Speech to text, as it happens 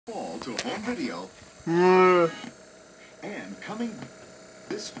fall to home video. And coming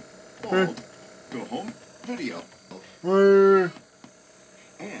this fall to home video.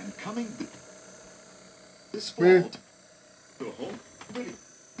 And coming this fall to home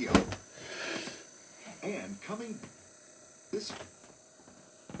video. And coming this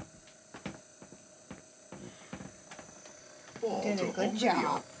fall You did to a home good video.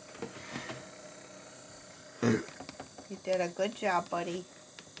 job. You did a good job, buddy.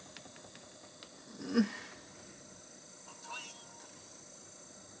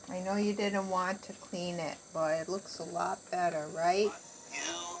 I know you didn't want to clean it, but it looks a lot better, right?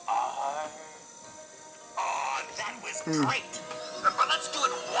 You are... Oh, that was great. Let's do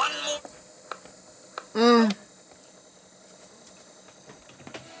it one more.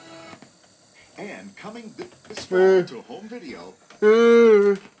 And coming this fall to home video.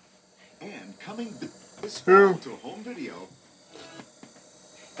 And coming this fall to home video.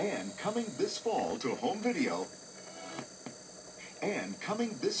 And coming this fall to home video. And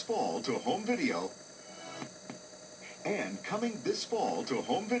coming this fall to home video. And coming this fall to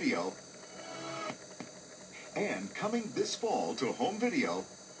home video. And coming this fall to home video.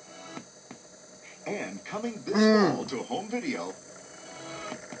 And coming this fall to home video.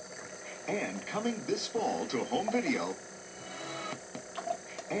 And coming this fall to home video.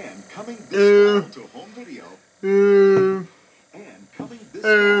 And coming this fall to home video. And coming this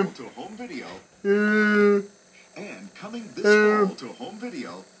fall to home video. And coming this fall to home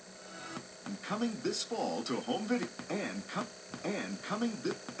video. And coming this fall to home video.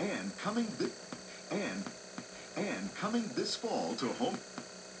 And coming this fall to home.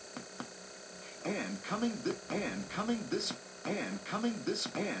 And coming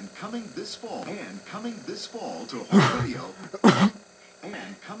this fall and coming this fall to home video.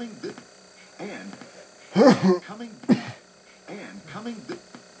 And coming this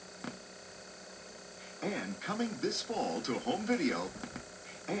and coming this fall to home video.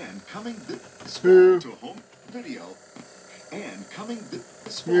 And coming this fall to home video. And coming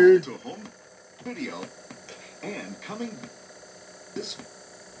this fall to home video. And coming this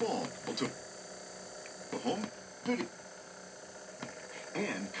fall to home video.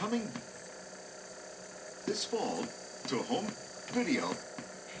 And coming this fall to home video.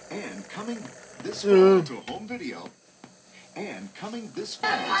 And coming this fall to home video. And coming this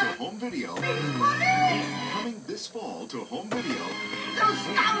fall to home video. And coming this fall to home video.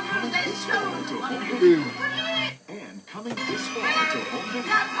 And coming this fall to home video. And coming this fall to home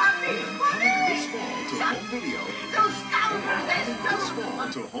video. And coming this fall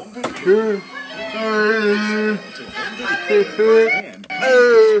to home video. And coming this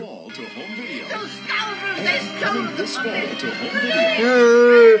fall to home video. And coming this fall to home video.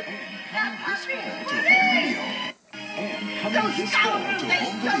 And coming this fall to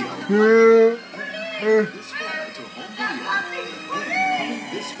home video. And this fall to home video. And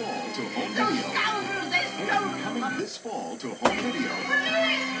this fall to home video. And coming this fall to home video. And coming this fall to home video.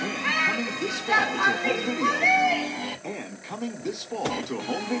 And coming this fall to home video. And coming this fall to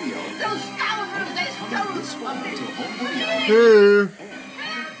home video.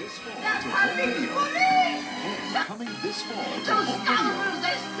 And coming this fall to home video.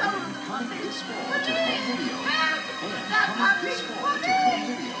 And coming this fall to home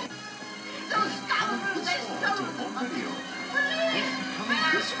video. And coming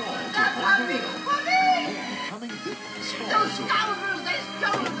this fall to home video. And coming this fall to home video. And coming this fall to home video.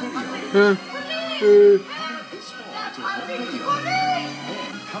 And coming this fall to home video.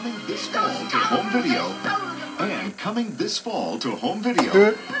 And coming this fall to home video. And coming this fall to home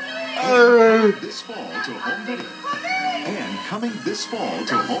video. This fall to home video. And coming this fall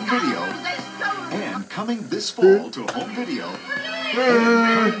to home video. And coming this fall to home video. And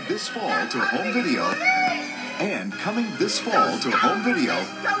coming this fall to home video. And coming this fall to home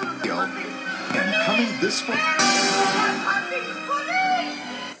video. And coming this fall.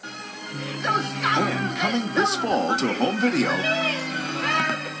 And coming this fall to home video.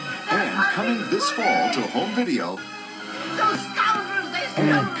 And coming this fall to home video.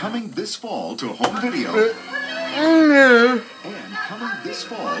 And coming this fall to home video. And coming this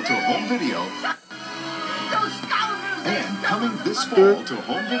fall to home video. And coming this fall to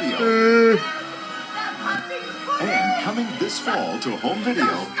home video. And coming this fall to home video.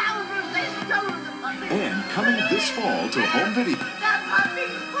 And coming this fall to home video.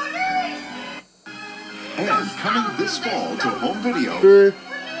 And coming this fall to home video.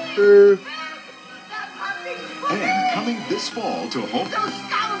 And coming this fall to home.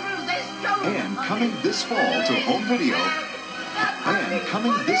 And coming this fall to home video. And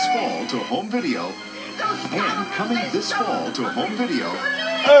coming this fall to home video. And coming this fall to home video.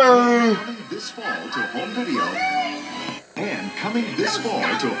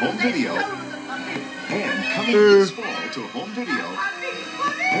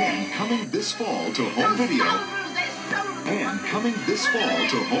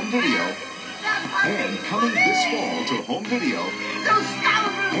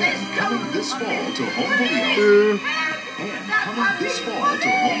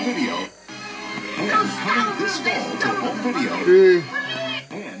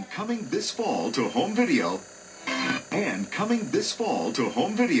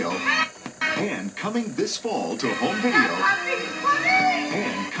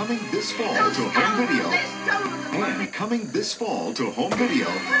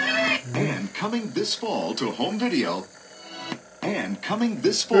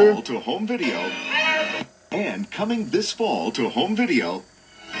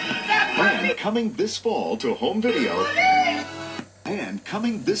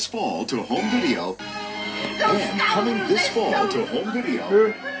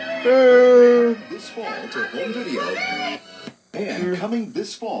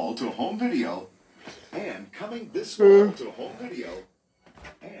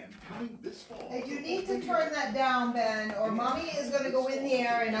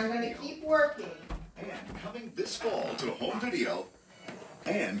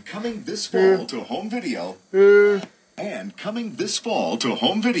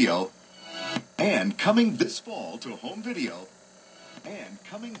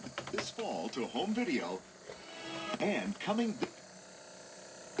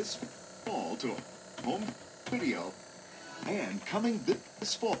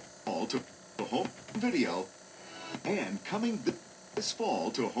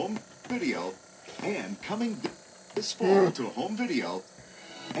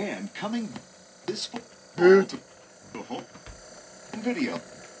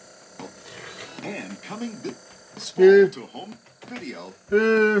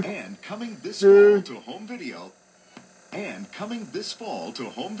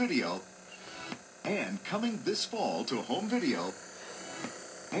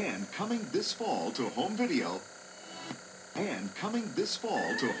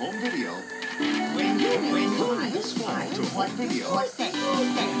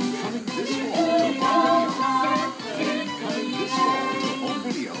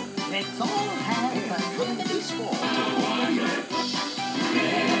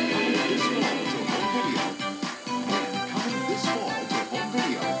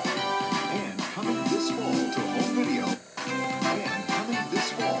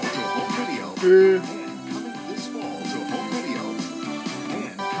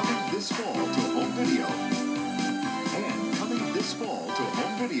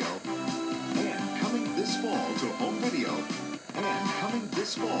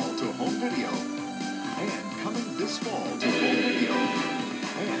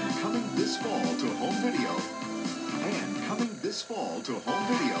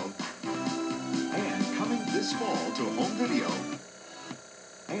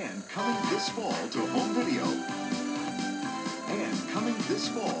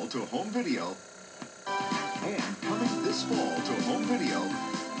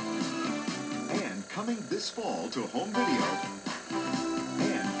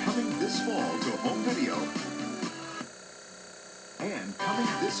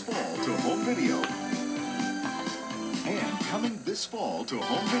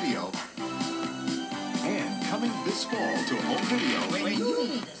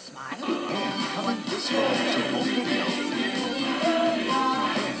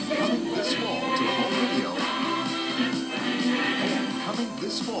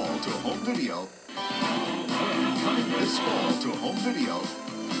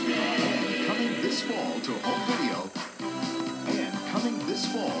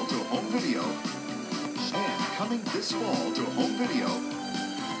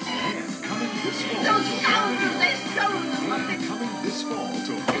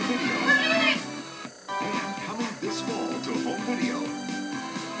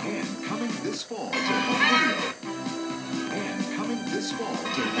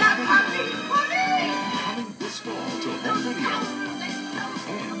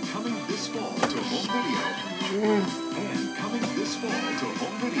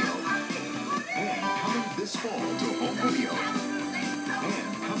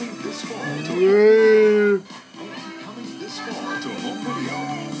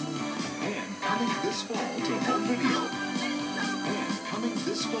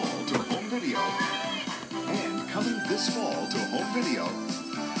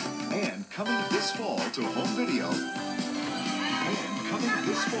 coming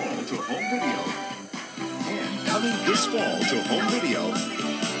this fall to home video. And coming this fall to home video.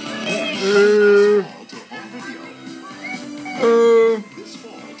 And this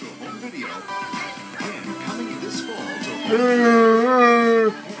fall to home video. And coming this fall to home video.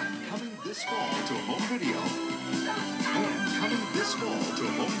 And coming this fall to home video. And coming this fall to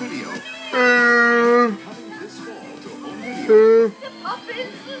home video. And coming this fall to home video. The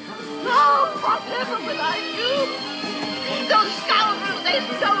puppies! Oh, whatever will I do? Those scoundrels, they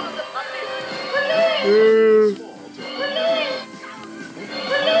stole the puppies! Police! Police!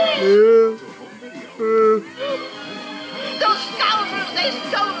 Police! Those scoundrels, they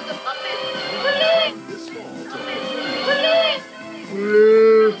stole the puppies! Police! Police!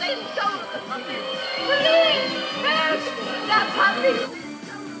 They stole the puppies! Police! Help! The puppies!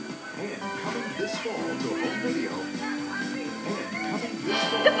 And coming this fall to home video. And coming this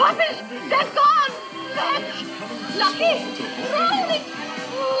fall The puppies! They're gone! Fetch! Lucky! Rolling!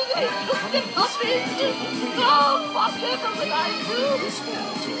 Oh, they took the puppies! Oh, whatever will I do? this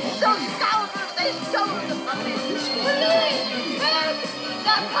fall to home Those scoundrels, they stole the puppies! Police! Help!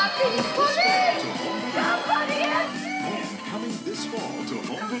 The puppies! Police! Somebody else! And coming this fall to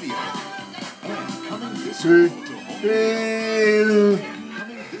home video. And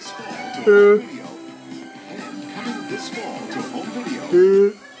coming this fall to home video. And coming this fall to home video.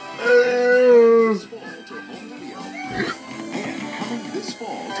 And coming this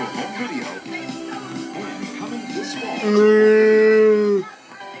fall to home video. This fall to home video.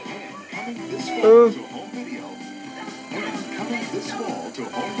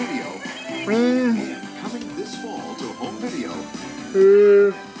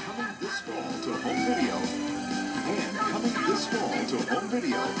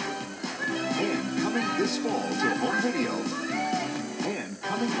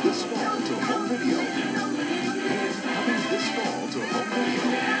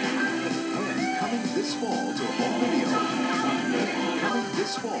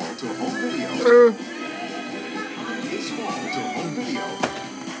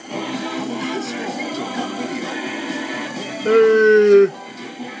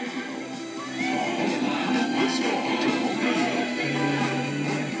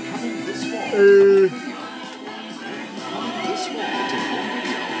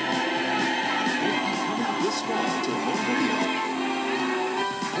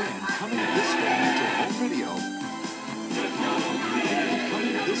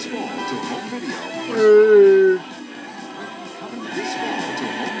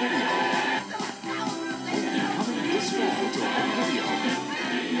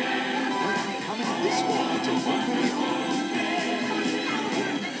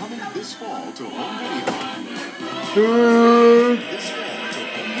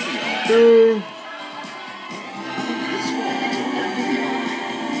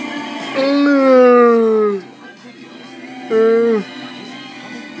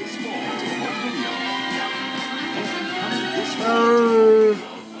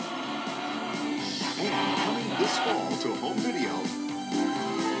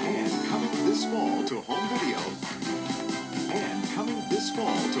 And coming this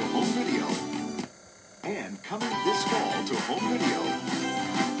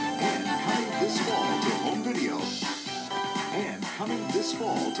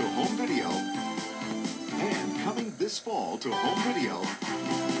fall to home video.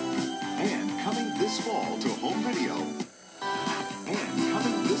 And coming this fall to and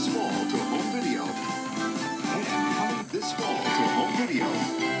coming this fall to home video.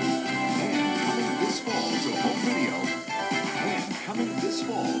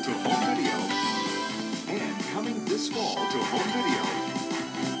 And coming this fall to home video.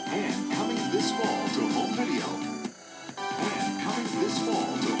 And coming this fall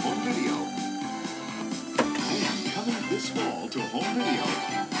to home video. Coming this fall to home video.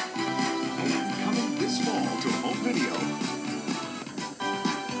 And coming this fall to home video.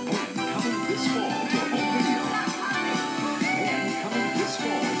 And coming this fall to home video. And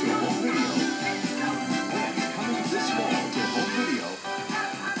coming this fall to home video. And coming this fall to home video.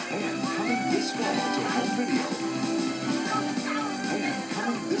 And coming this fall to home video. And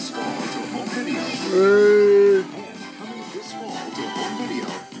coming this fall to home video. Coming this fall to home video.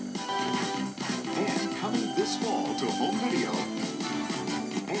 And coming this fall to home video.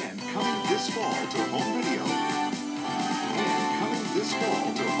 And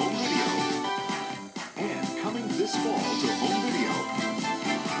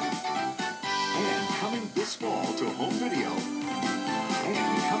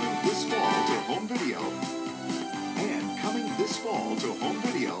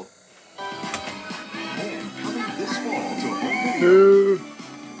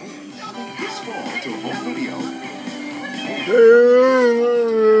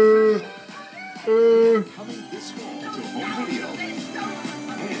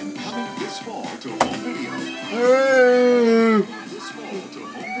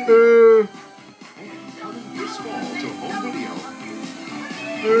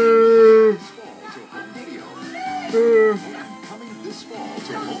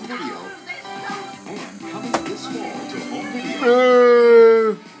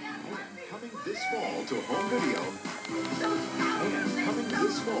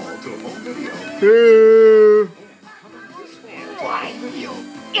Why, you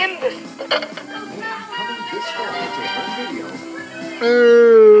imbecile! Coming this fall to home video.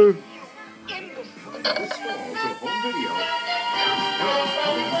 Imbecile! This fall to home video.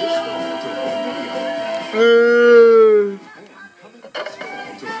 Coming this fall to home video. Coming this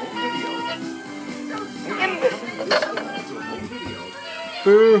fall to home video. Imbecile! This fall to home video.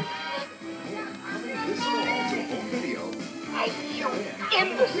 Coming this fall to home video. Why, you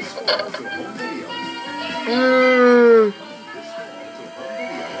imbecile! This fall to home video. This fall to home video. And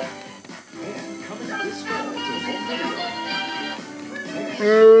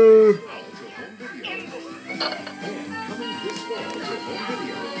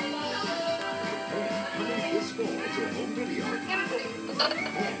coming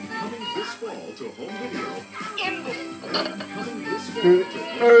this fall to home video. To home video. And coming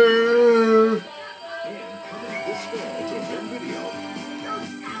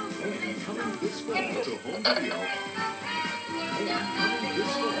this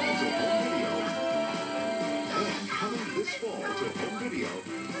fall to home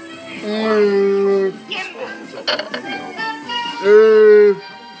video. And coming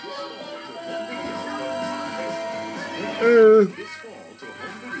this fall to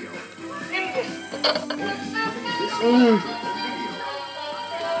home video. And coming this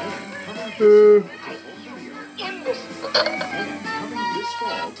fall to home video. Imbecile! And coming this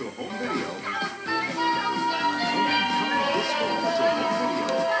fall to home video. And coming this fall to home video. And coming this fall to home video. And coming this fall to home video. And coming this fall to home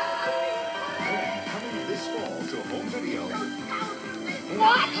video. This fall to home video.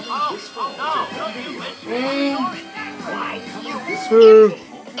 What? This fall to home video. Why, you This fall to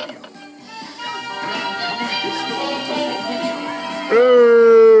home video. This fall to home video. This fall to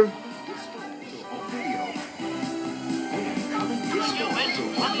home video. And coming this fall to home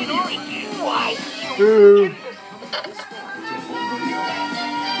video. why, Coming this fall to home video. And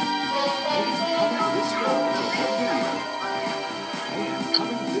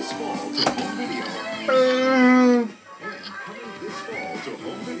coming this fall to home video. And coming this fall to home video. And coming this fall to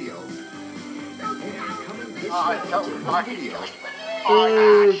home video. And coming this fall to home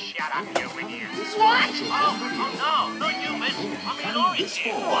video. shut up, you idiot! This What? fall to home video. No, you miss. I'm Coming this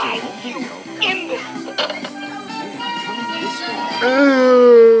fall to Why, home video. imbecile! And coming this fall. Coming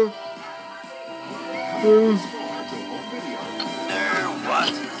this fall to home video. What?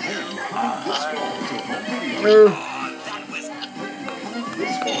 And coming this fall to home video. That was. Coming this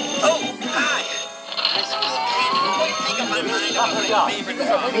fall. Oh, hi. I still can't quite make up my mind about my favorite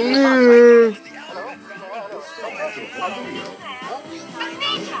song. To home video.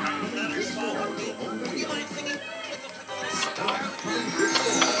 This fall to home video.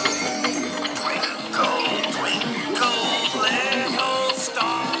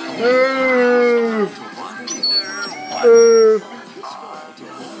 Little star.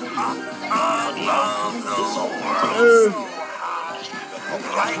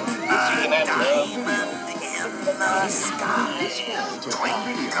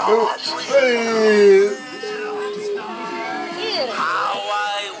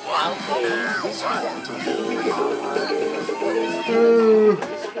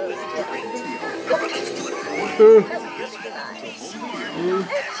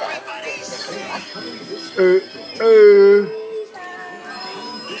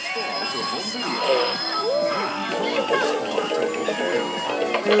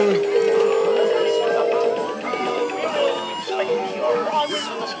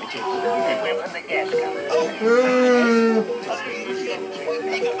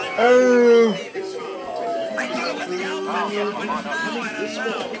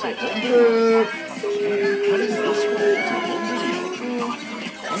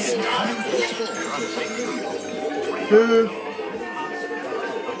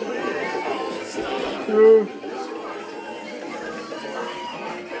 a diamond in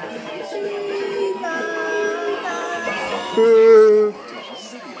the sky.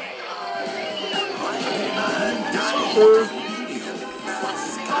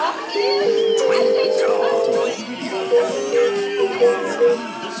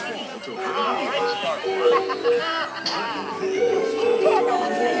 How I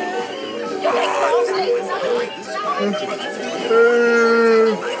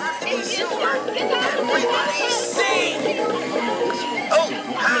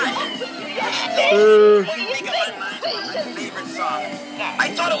I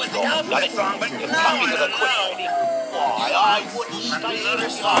thought it was the Alphabet song, but no, I don't know. Why, I wouldn't study another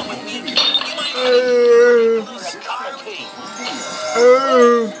song with me. You might start me.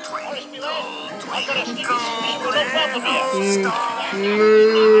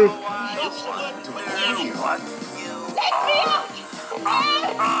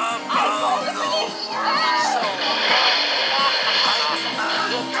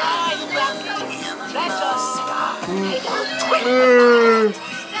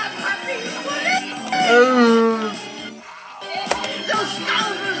 Those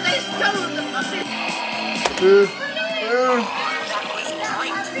scoundrels, they stole the puppy.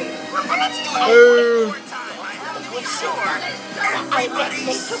 Let's do it one more time. I'm sure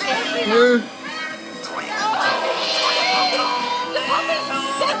everybody's The puppies,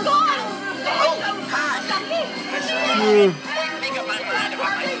 they're gone. Oh, hi. Make up my mind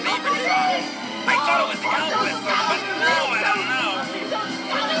about my favorite song. I thought it was the alphabet song, but no, I don't know.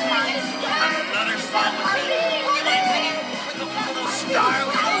 Another song with me. You mind singing Twinkle Twinkle Little Star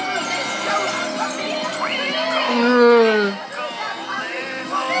with me?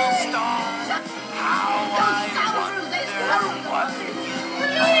 Little star, how I wonder what you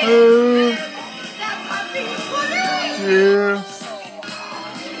Yeah.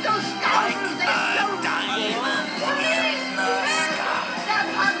 like a diamond in the sky.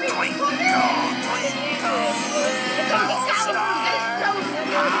 Twinkle, twinkle, little star,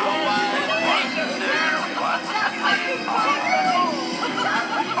 how I wonder what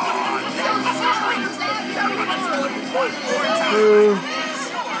Let's do it one more time.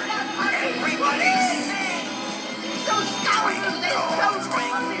 Everybody sing. Twinkle,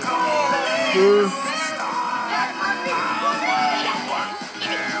 twinkle, little star, how I wonder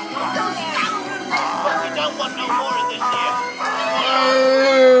what we don't want no more of this here.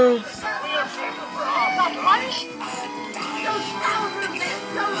 Not much.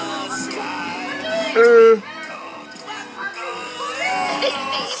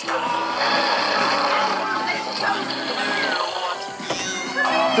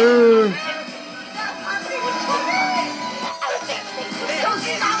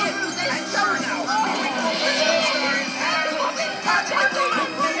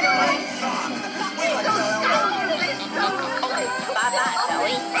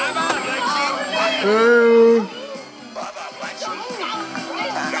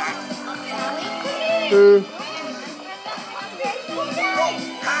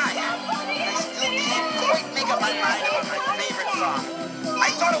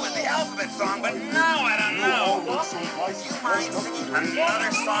 Song, but no, I don't know. You mind singing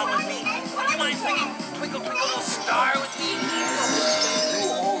another song with me? You mind singing Twinkle Twinkle Little Star with me?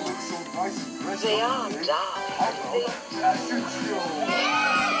 They are darling.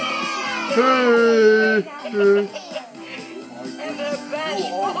 And they're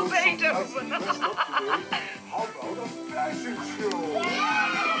bashful Beethoven. How about a fashion show?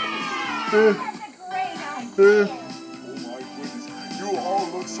 Oh my goodness, you all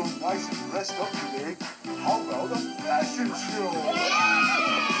look so nice and dressed up today. How about a fashion show?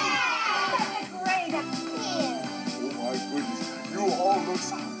 Great appeal. Oh my goodness, you all look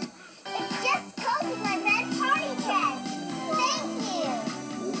so... It's just cool with my red party dress. Thank you.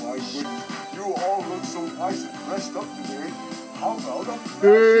 Oh my goodness, you all look so nice and dressed up today. How about a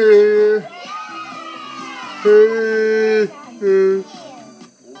fashion show?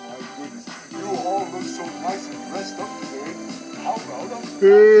 Oh my goodness, you all look so nice and dressed up today. How about a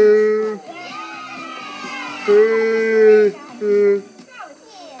fashion show?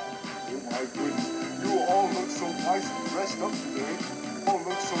 Oh my goodness, you all look so nice and dressed up today. All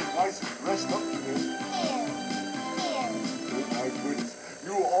look so nice and dressed up today. Oh my goodness,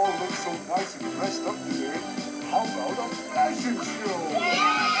 you all look so nice and dressed up today. How about a fashion show?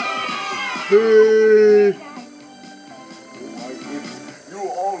 Oh my goodness, you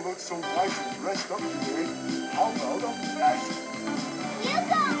all look so nice and dressed up today. How about a fashion? You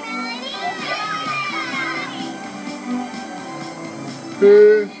go,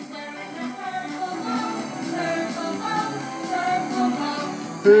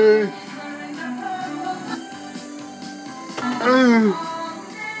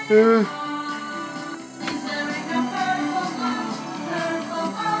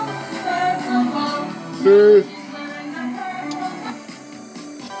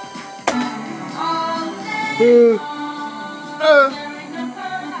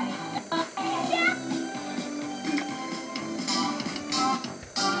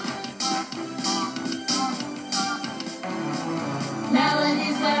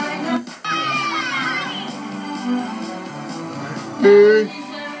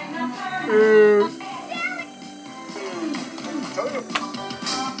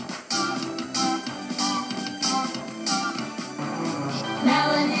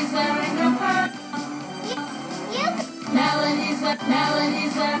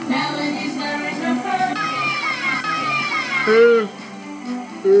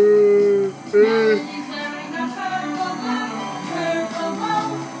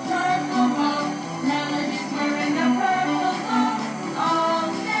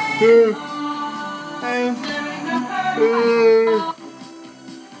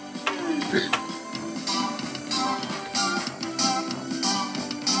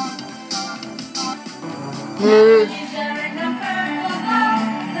 Melody's wearing a purple bow,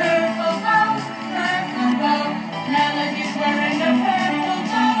 purple bow, purple bow. Melody's wearing a purple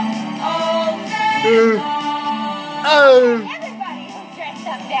bow all day long. Everybody who's dressed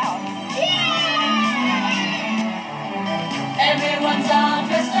up now. Everyone's all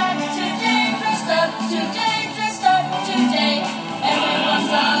dressed up today, dressed up today, dressed up today.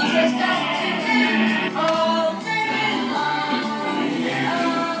 Everyone's all dressed up today, all day long,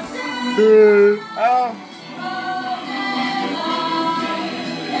 all day long.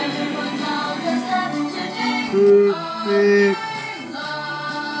 Everyone's all dressed up today, all day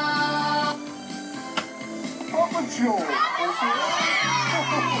long. Puppet show.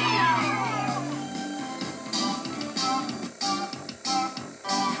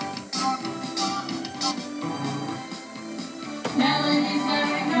 Melody's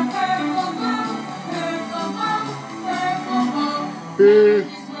wearing a purple bow, purple bow, purple bow.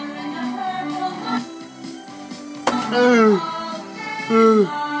 Melody's wearing a purple bow all day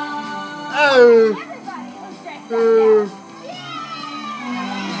long. Everybody who's dressed up now.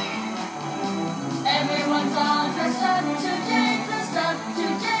 Everyone's all dressed up today, dressed up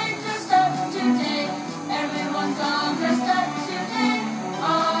today, dressed up today. Everyone's all dressed up today,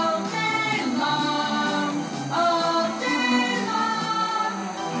 all day long, all day long,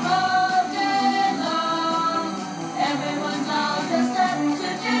 all day long. Everyone's all dressed up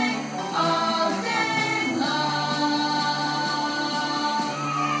today, all day long.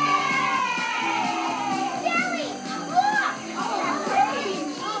 Jelly, look!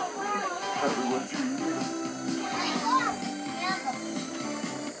 Everyone cheers.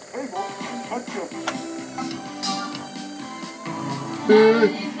 Abel, touch up.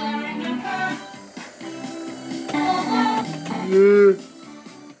 Melody's wearing a purple bow.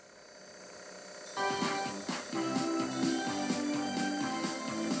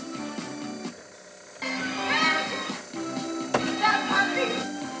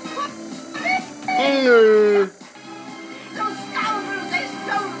 Those scoundrels, they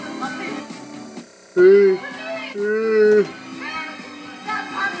stole the puppy. That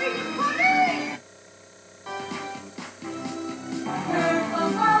puppy, police! Purple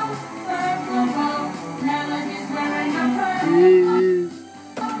bow, purple bow. Melody's wearing a purple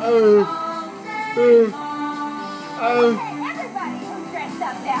bow all day long. Everybody who's dressed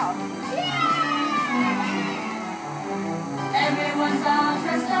up now. Everyone's all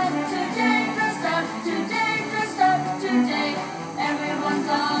dressed up today, dressed up today, dressed up today. Everyone's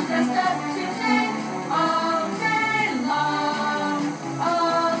all dressed up today, all day long,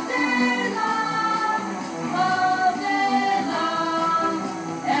 all day long, all day long.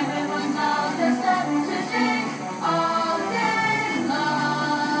 Everyone's all dressed up today, all day long.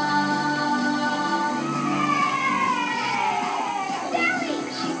 Jelly,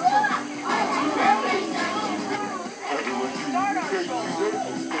 Everyone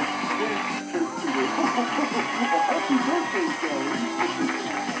Happy birthday, Sally.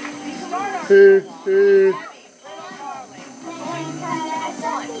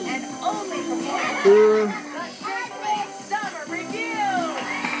 And only for one. Summer Review!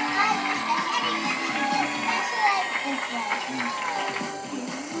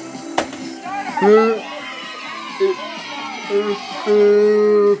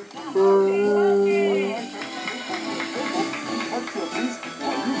 Touch up this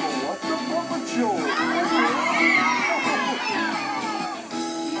while you go watch the puppet show.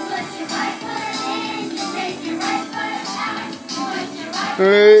 Put your right foot in, you take your right foot out. Put your right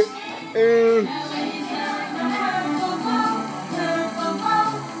Melody's wearing a purple bow, purple bow,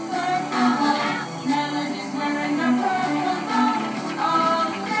 purple bow. Melody's wearing a purple bow all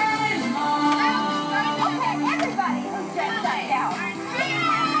day long. Okay, everybody who's dressed up now.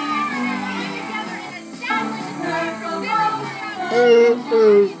 Purple bow, purple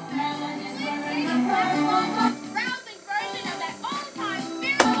bow. Melody's wearing a purple bow Rousing version of that old-time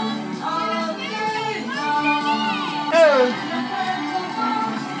spirit. all day long. Purple bow,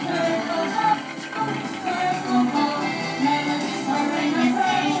 purple bow, purple bow. Melody's wearing a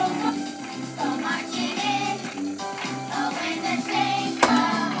purple bow. Go marching in, oh when the saints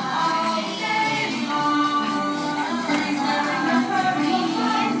come all day long. Melody's wearing a purple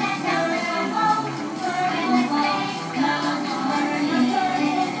bow, purple bow, purple bow. Melody's wearing a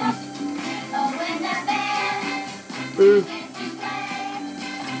purple bow. Oh when the band begins to play,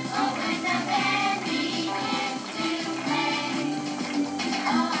 oh when the band begins to play.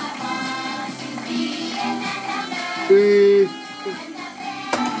 Oh I want to be in that number.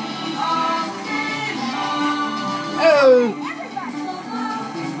 All day long. Purple bow,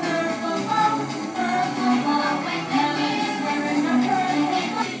 purple bow, purple bow. Melody's wearing a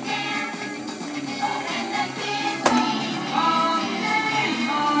purple bow. Oh when the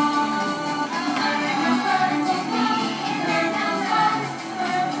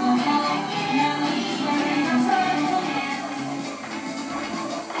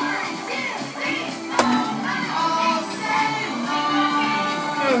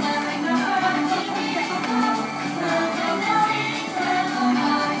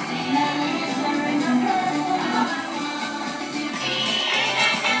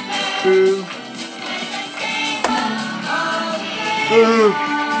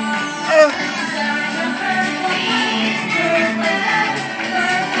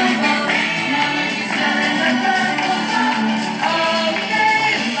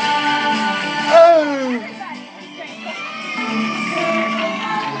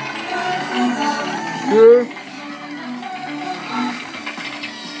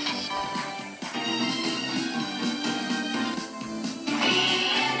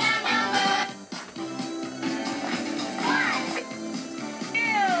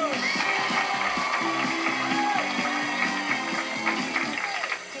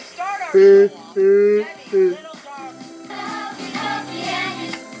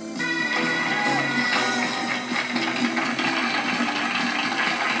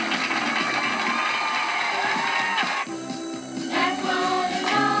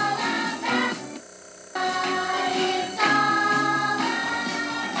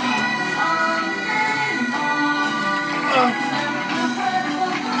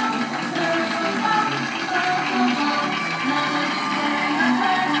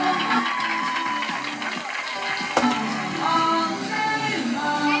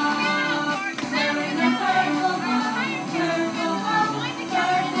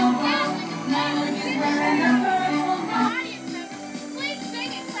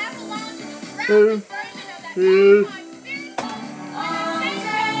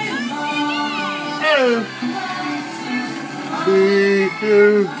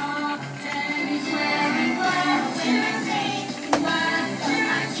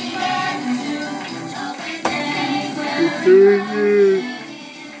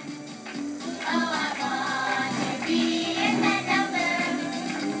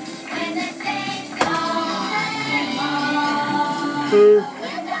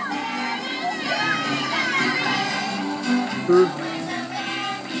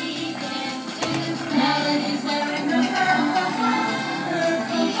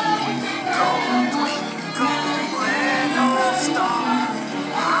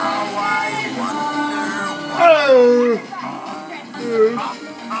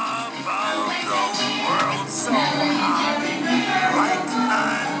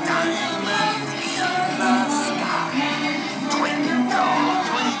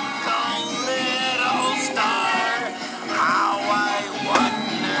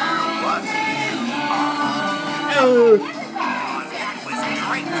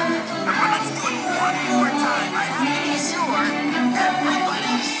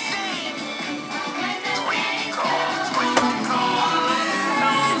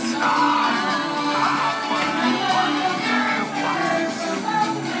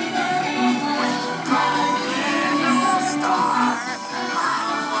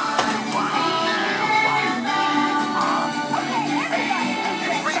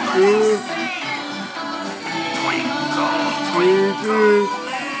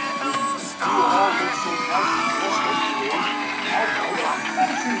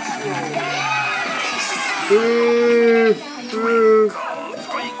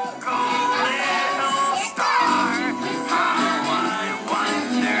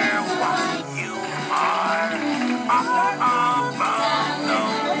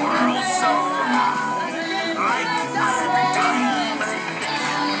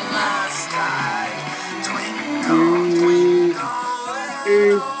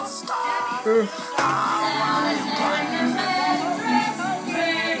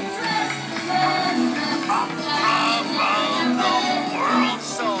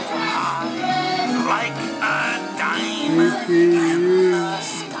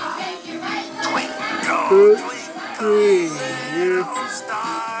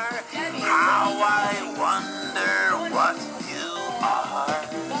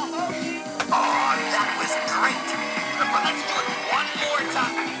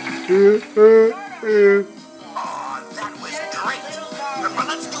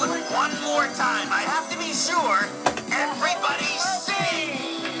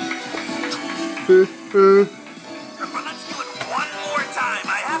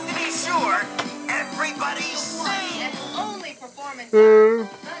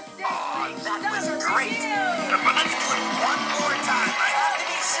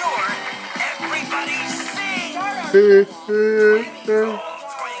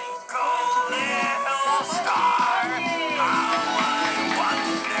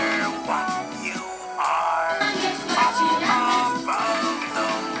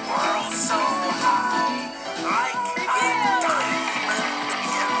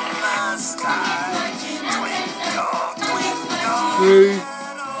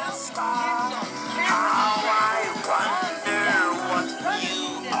How I wonder what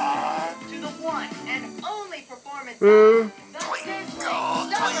you are. little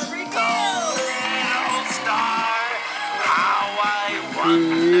star, how I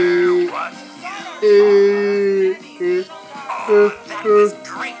wonder what you are. That was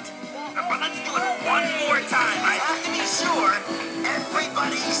great. But let's do it one more time. I have to be sure.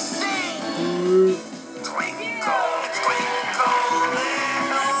 Everybody sing. Twinkle, twinkle,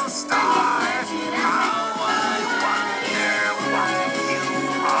 little star, how I wonder what you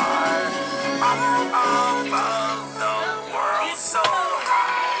are. Up above the world so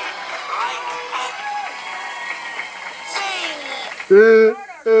high, like a sing.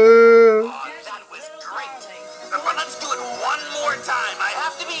 Oh, that was great. But let's do it one more time. I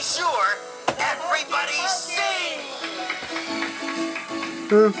have to be sure. Everybody sing.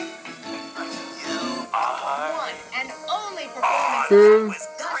 You are. One and only Oh, performance. that was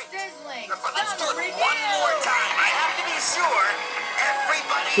The great. sizzling But let's do summer it review. one more time. I have to be sure.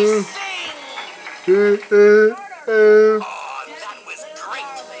 Everybody sing. Oh, that was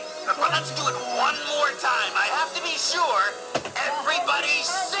great. But let's do it one more time. I have to be sure. Everybody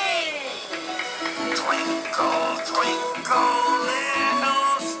sing. Twinkle, twinkle,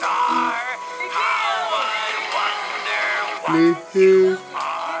 little star, how I wonder what you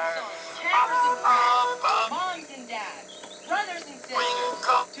are. Up Moms and dads, brothers and sisters,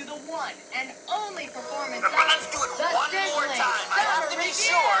 twinkle. to the one and only performance But let's do it the one more sizzling time. I have to summer be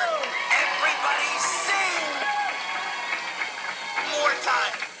review. sure. Everybody sing. More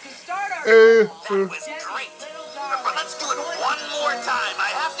time. To start our That was great. little But let's do it one more time.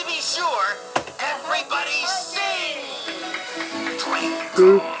 I have to be sure. Everybody sing.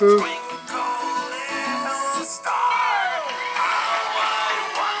 Twinkle, twinkle, little star, how I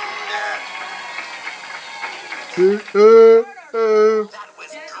wonder. That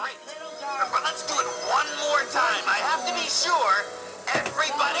was great. But let's do it one more time. I have to be sure.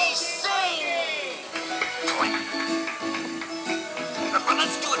 Everybody sing. But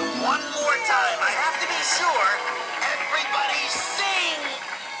let's do it one more time. I have to be sure. Everybody sing.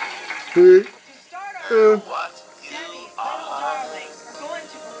 To start our What you Debbie, little are. darlings, are going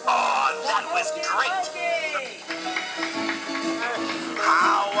to perform Oh, that was Hokey great. Pokey.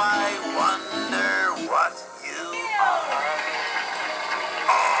 How I wonder what you are.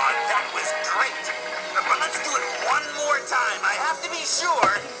 Oh, that was great. But let's do it one more time. I have to be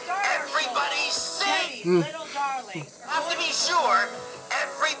sure. Everybody sing. Debbie, little darlings, are Have to be sure.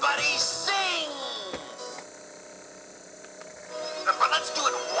 Everybody sing. But let's do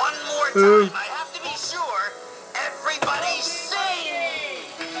it one more time. I have to be sure. Everybody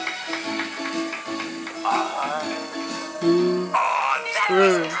sing. Oh, that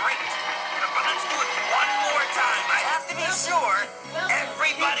was great. But let's do it one more time. I have to be sure.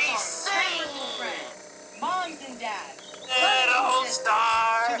 Everybody sing. Moms and dads, Little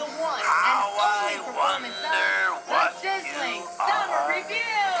star, to the one how and I only performance wonder of what the sizzling you summer are.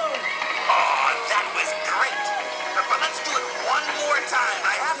 review. Oh, that was great. But let's do it one more time.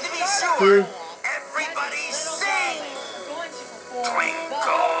 I have to be sure. Everybody sing.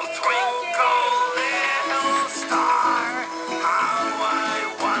 Twinkle, twinkle, little star, how I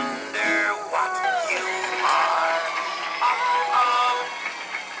wonder what you are.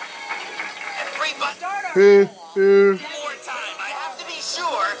 Everybody, one more time. I have to be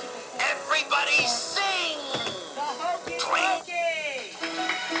sure. Everybody sing.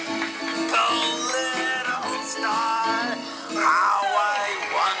 Go, little star, how I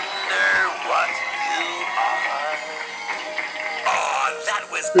wonder what you are. Oh, that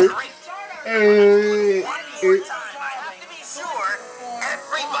was great. One more time. I have to be sure.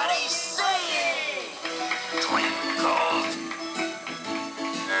 Everybody sing. Twinkle,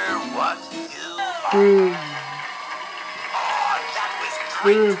 what you are. Oh, that was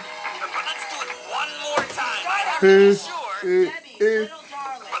great. But let's do it one more time. I have to be sure.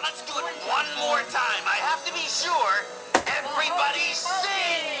 But let's do it one more time. I have to be sure. Everybody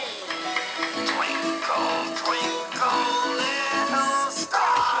sing. Twinkle, twinkle, little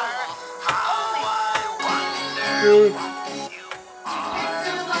star, how I wonder what you are.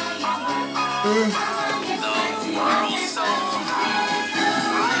 The world so high,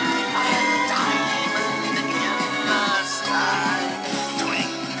 like a diamond in the sky.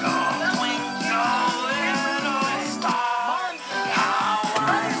 Twinkle, twinkle, little star, how I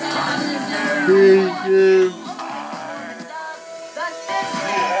wonder.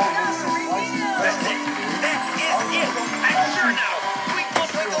 That's it. That is it. I'm sure now. Twinkle,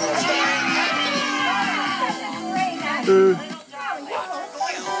 twinkle, little star.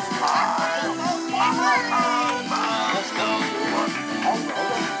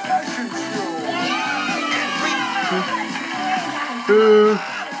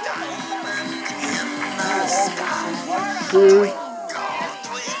 Diamond in the sky. little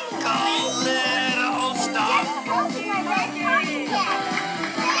star.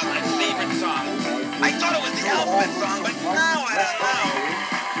 My favorite song. I thought it was the alphabet song, but now I don't know.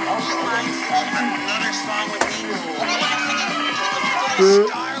 Would you mind singing another song with me? Would you mind singing Little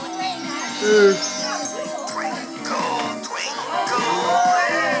Star with me? Twinkle, twinkle,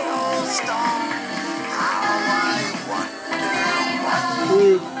 little star, how I wonder what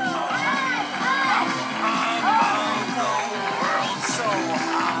above the world so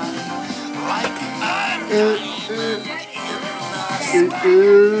high, like a diamond in the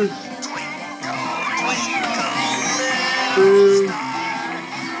sky. Twinkle, little star,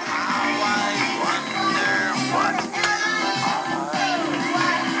 how I wonder what you are.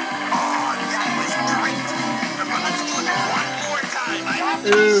 Oh, that was great. Let's do it one more time. I have to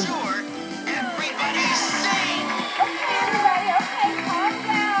be sure everybody sing.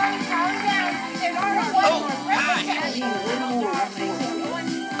 Oh, hi.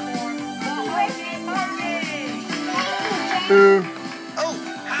 Oh,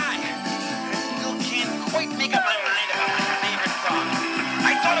 hi. I still can't quite make up my mind about my favorite song.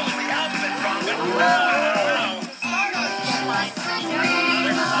 I thought it was the alphabet song, but no, I don't know. Would you mind singing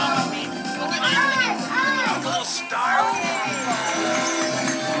another song with me? Would you mind singing Little Star with me?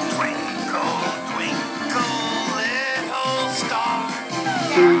 Twinkle, twinkle, little star.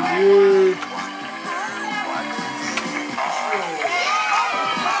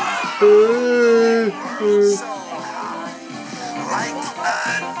 So high, like a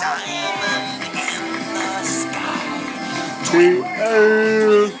diamond in the sky.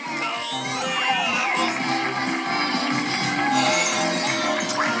 Twinkle,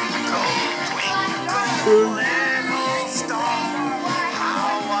 twinkle, little star,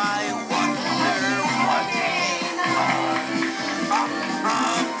 how I wonder what you are. Up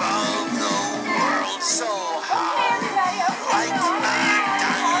above the world so high, like a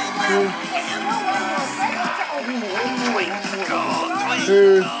diamond in the sky. Twinkle,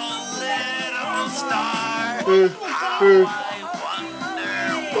 twinkle, little star, how I wonder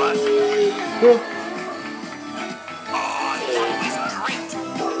what you are. Oh, that was great.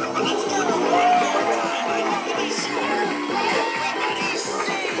 But let's do it one more time. I have to be sure everybody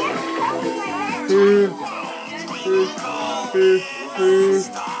sing. Twinkle, little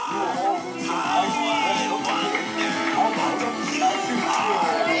star, how I wonder what you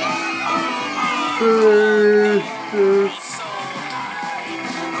are. So high,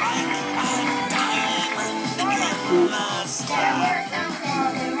 like a diamond in the sky.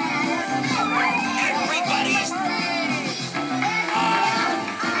 Everybody's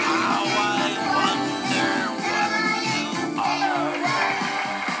how I wonder what you are.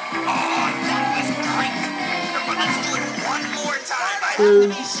 Oh, that was great. But let's do it one more time. I have to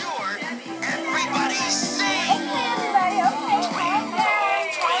be sure everybody sing. Twinkle,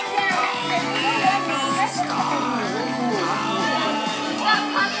 twinkle, little star, how I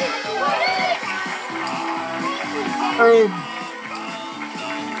wonder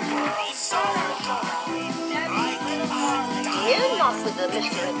world so high, like a diamond. Enough with the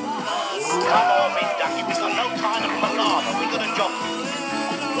mystery. Come on, Big Ducky, we've got no time to palaver. We've got a job.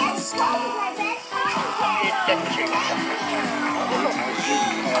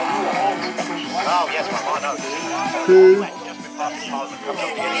 Oh, yes, Mum, I know. Just been past the Parliament comes up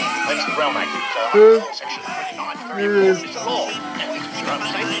here. That's the rail magnet, section 29. Very important. It's a law. And we can scrub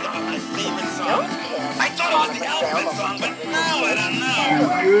safety. My favorite song. I thought it was the alphabet song, but now I don't know.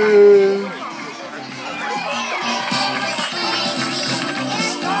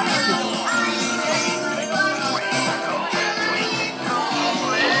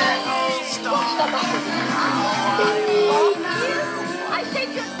 I said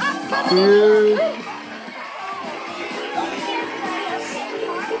you're not coming.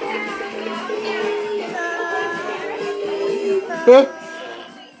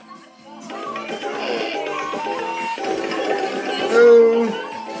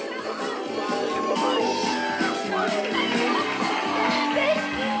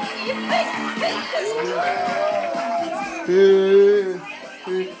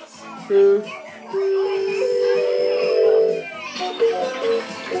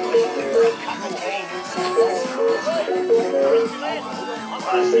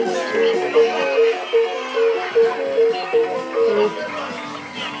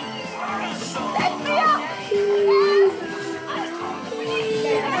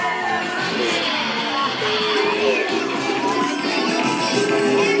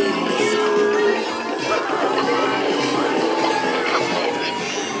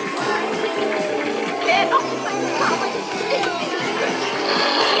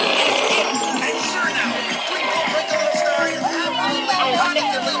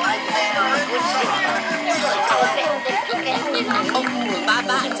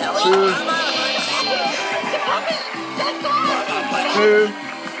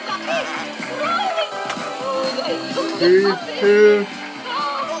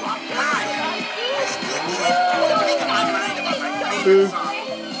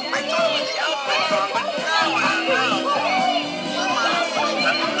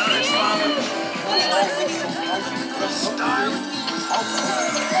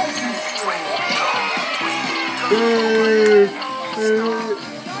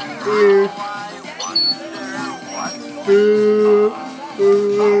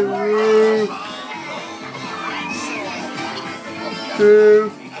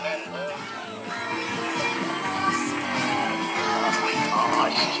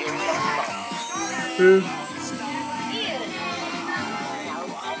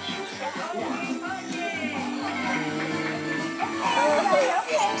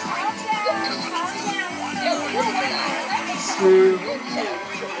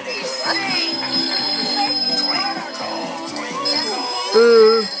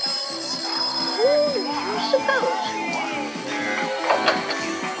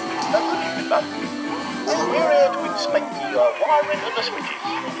 We're here to inspect the wiring and the switches.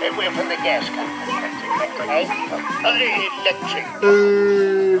 We're from the gas company. Electric.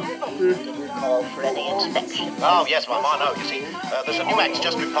 Call for any inspection. Oh, yes, Mum, I know. You see, there's a new act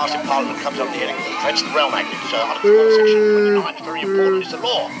just been passed in Parliament comes up the electric threats the realm act. It's Article 4, Section 29. It's very important. It's the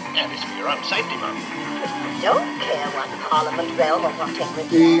law. And it's for your own safety, Mum. Don't care what Parliament realm or whatever it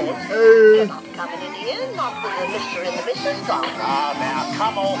says. You're not coming in here, not with the Mr. and the Mrs. gone. Ah, now,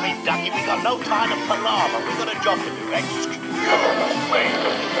 come on, me ducky. We got no time to palaver. We got a job to do.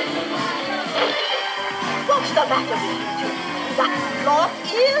 What's the matter with you two? That lost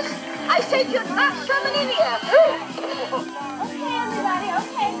ears? I said you're not coming in here. Okay, everybody,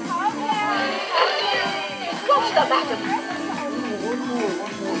 okay, calm down. What's the matter with you?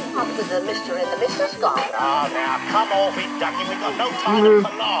 After the Mr. and the Mrs. gone. Ah, now, come on, me ducky. We got no time to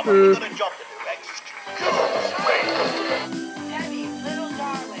palaver. We got a job to do.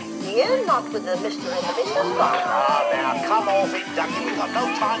 Here, not with the Mr. and the Mrs. gone. Ah, now, come on, me ducky. We got no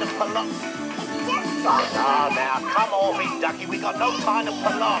time to palaver. Ah, now, come on, me ducky. We got no time to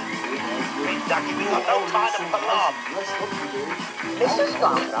palaver. Me ducky, we got no time to palaver. Mrs.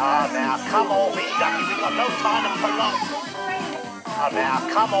 gone. Ah, now, come on, me ducky. We got no time to palaver. Ah, now,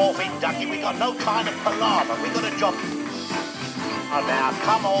 come on, me ducky. We got no time to palaver. We got a job. Ah, now,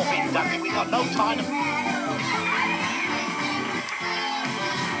 come on, me ducky. We got no time to...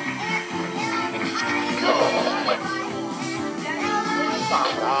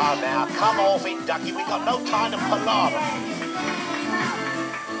 Ah, now, come on, me ducky. We got no time to palaver.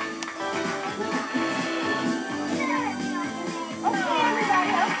 Okay,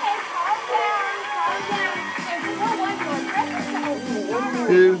 everybody, okay, calm down, calm down. There's no one to address us.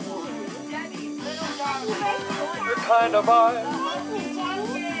 Your kind of eye.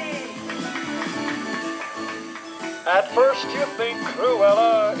 At first you think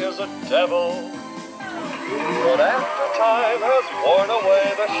Cruella is a devil, but after time has worn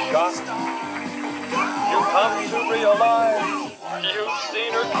away the shock, you come to realize you've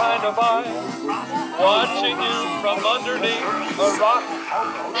seen her kind of eye, watching you from underneath a rock.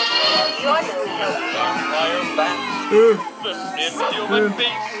 Vampire bat, this inhuman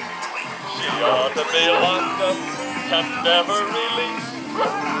beast, she ought to be locked up and never released.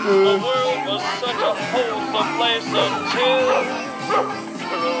 The world was such a wholesome place until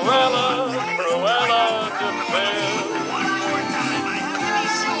Cruella DeVille.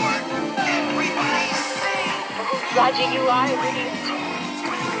 Roger, you are really...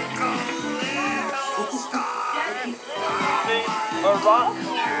 A rock,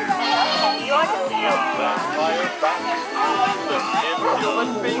 You're no help. vampire bat, this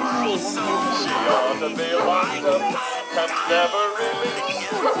inhuman beast, she ought to be locked up and never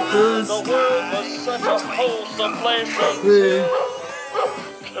released. The world was such a wholesome place until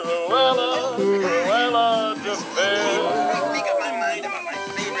Cruella DeVille. Make up my mind about my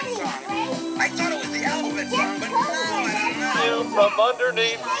favorite song. I thought it was the alphabet song, but now I don't know. You from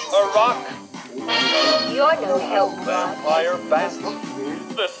underneath a rock, You're no help, Roger. vampire bat,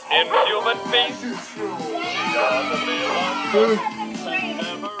 this inhuman beast, she ought to be locked up and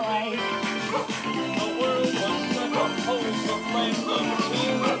never released. The world was such a wholesome place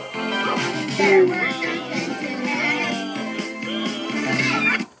until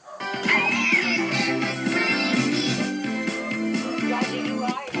Roger, you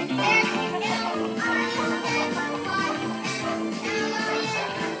are...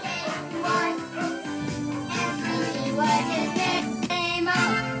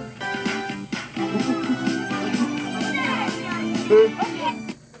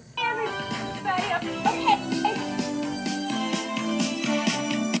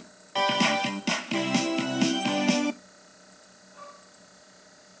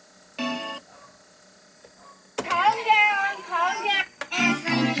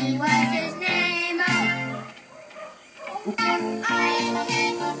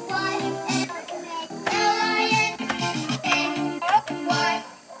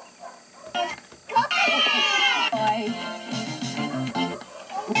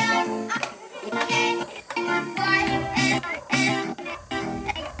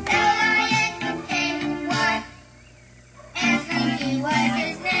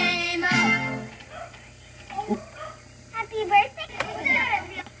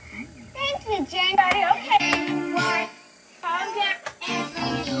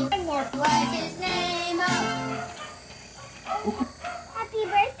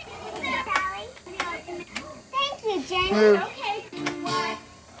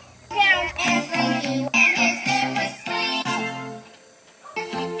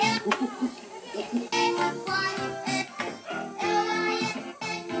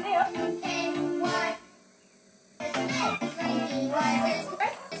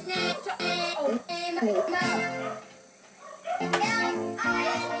 Thank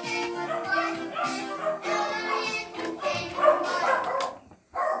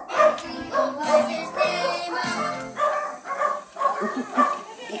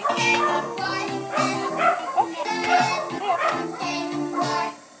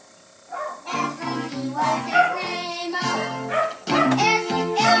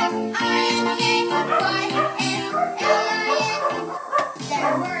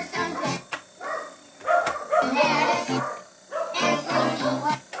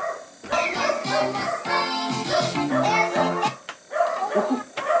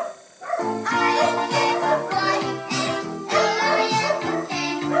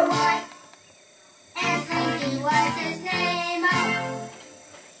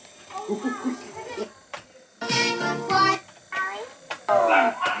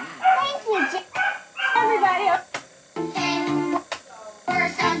you, Jim. Everybody else. Or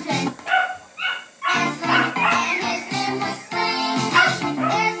something. And his name was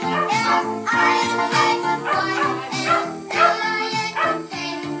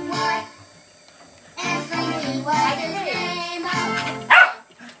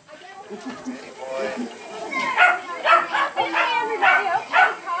Okay, everybody, okay,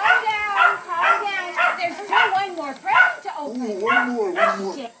 calm down, calm down. There's still one more present to open. Ooh, one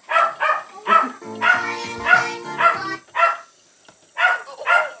more. Jim.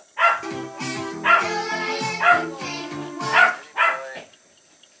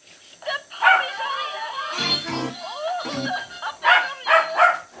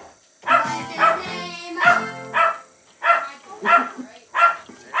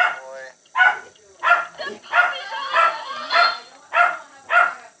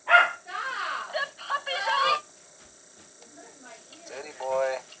 Teddy boy.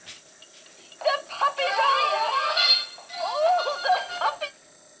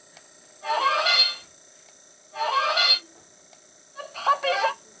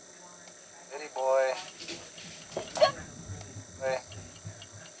 Teddy boy. Hey.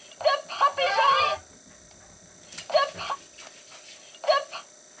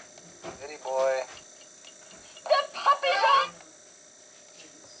 Teddy boy.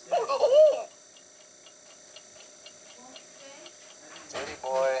 Teddy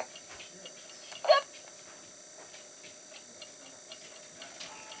boy.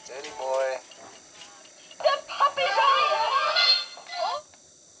 Teddy boy.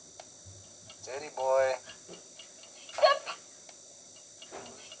 Teddy boy.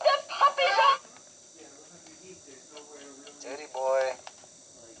 Teddy boy.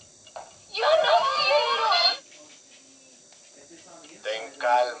 Ten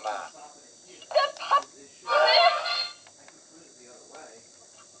calma.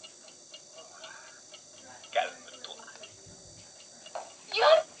 Calma tú.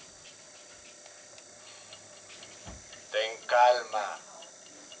 Ten calma.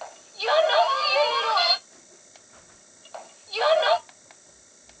 Ten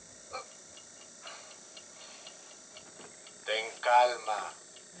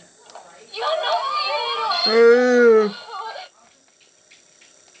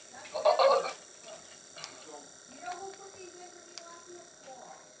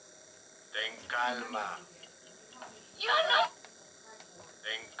Ten calma.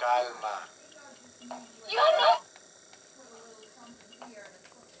 Ten calma.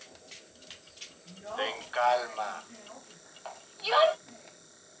 Ten calma.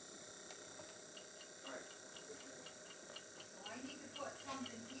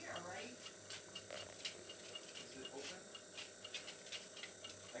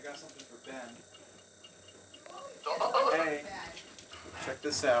 I got something for Ben. Hey, check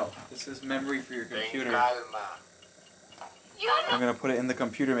this out. This is memory for your Ten computer. calma. I'm gonna put it in the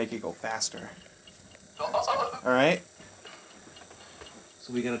computer, make it go faster. Alright?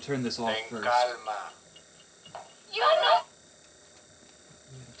 So we gotta turn this off Ten first. calma. We gotta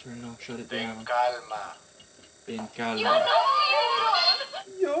turn it off, shut it Ten down. calma. Ben calma.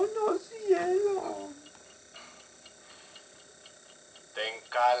 Yo no cielo. Ten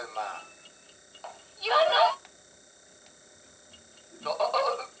calma.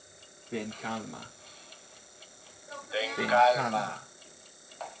 Ben calma. Ten Ben calma.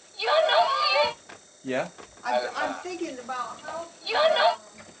 Yeah? I'm thinking about how.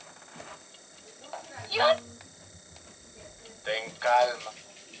 Ten calma.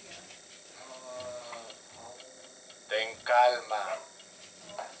 Ten calma.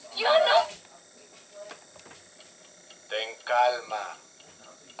 Ten calma.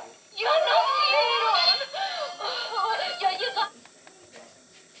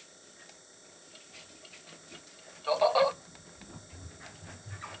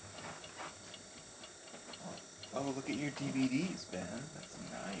 Oh, look at your DVDs, Ben. That's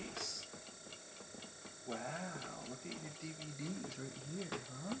nice. Wow, look at your DVDs right here,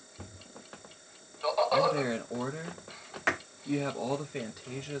 huh? Oh, they're in order. You have all the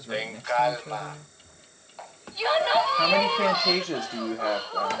Fantasias right next to each other. How many Fantasias do you have,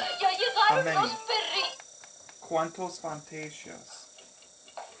 Ben? How many? ¿Cuántos Fantasias?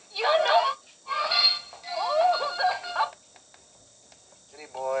 City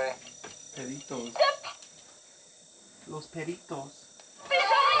boy. Peritos. Los peritos.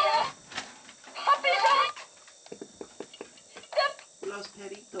 Los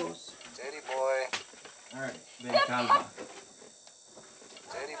peritos. City boy. Alright, ven calma.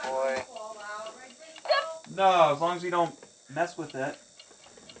 City boy. No, as long as you don't mess with it,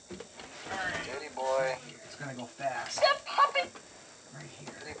 City boy. it's gonna go fast. Right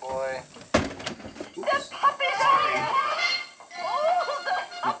here. City boy. Oops. You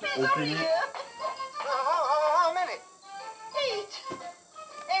have to open it. How many?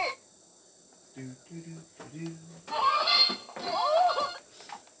 Do, do, do, do, do.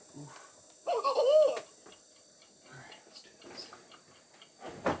 Alright, let's do this.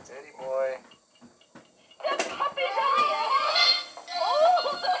 City boy.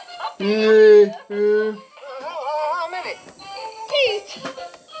 How many?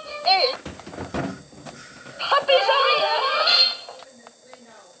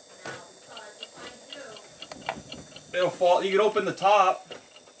 It'll fall. You can open the top.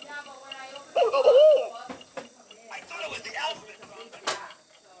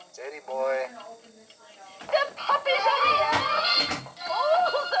 City boy.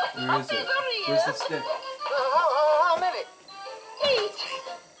 Where is it? Where's the stick? How many?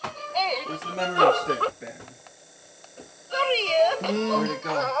 Where's the memory stick, Ben? Where'd it go?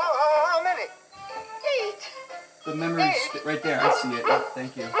 How many? The memory stick. Right there. I see it. Yep,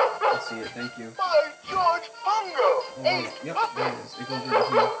 thank you. I see it. Thank you. By George Pongo. Oh, yep, there it is. It goes right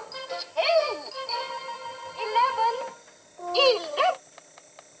here. 10, 11, 8.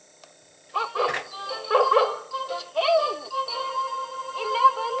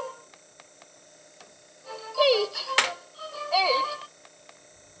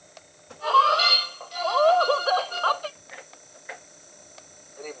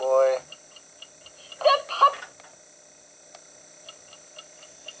 City boy.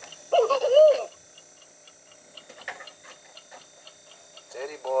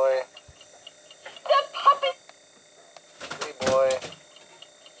 City boy. City boy.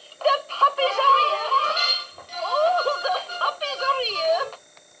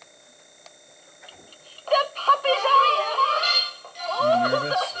 Are you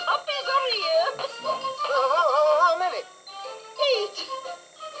nervous? How many?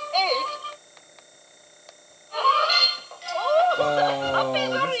 Oh,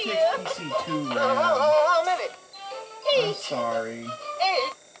 this takes PC2 round. How many? I'm sorry.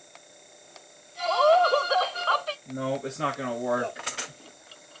 Nope, it's not gonna work.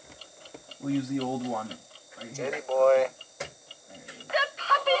 We'll use the old one. Right here. City boy.